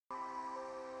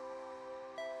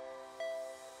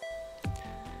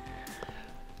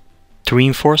To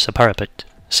reinforce a parapet,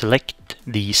 select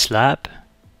the slab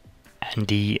and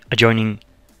the adjoining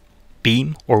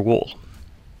beam or wall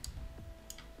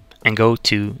and go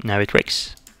to Naviate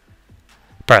Rigs,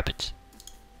 Parapets.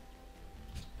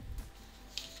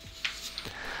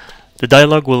 The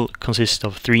dialog will consist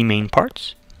of three main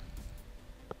parts.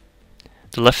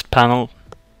 The left panel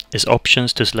is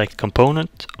options to select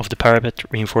component of the parapet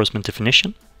reinforcement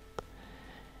definition.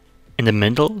 In the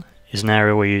middle is an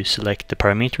area where you select the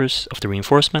parameters of the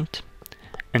reinforcement,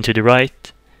 and to the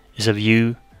right is a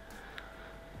view,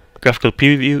 graphical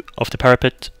preview of the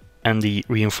parapet and the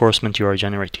reinforcement you are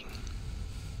generating.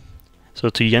 So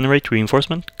to generate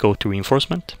reinforcement, go to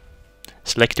reinforcement,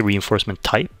 select the reinforcement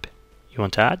type you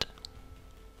want to add,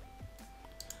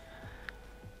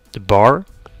 the bar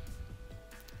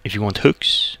if you want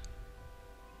hooks,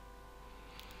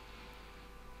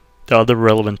 the other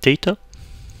relevant data,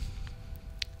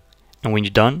 and when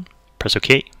you're done, press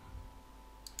OK,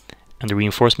 and the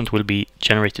reinforcement will be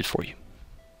generated for you.